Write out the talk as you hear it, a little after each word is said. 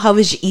How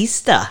was your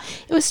Easter?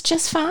 It was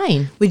just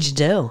fine. What'd you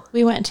do?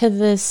 We went to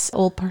this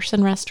old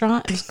person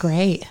restaurant. It was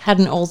great. Had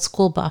an old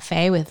school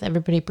buffet with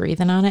everybody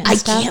breathing on it and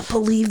stuff. I can't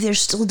believe they're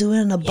still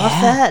doing a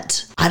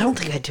buffet. I don't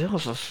think I do.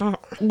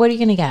 What are you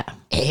going to get?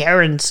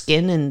 Hair and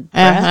skin and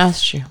breath.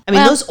 That's true. I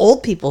mean, those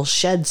old people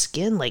shed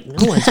skin like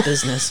no one's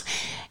business.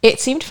 It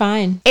seemed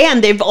fine.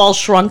 And they've all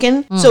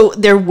shrunken, so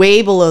they're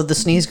way below the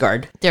sneeze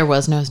guard. There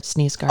was no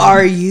sneeze guard.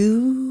 Are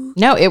you?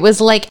 No, it was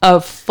like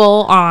a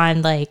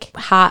full-on, like,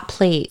 hot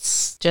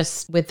plates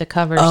just with the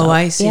covers. Oh, on.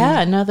 I see.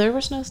 Yeah, no, there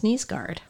was no sneeze guard.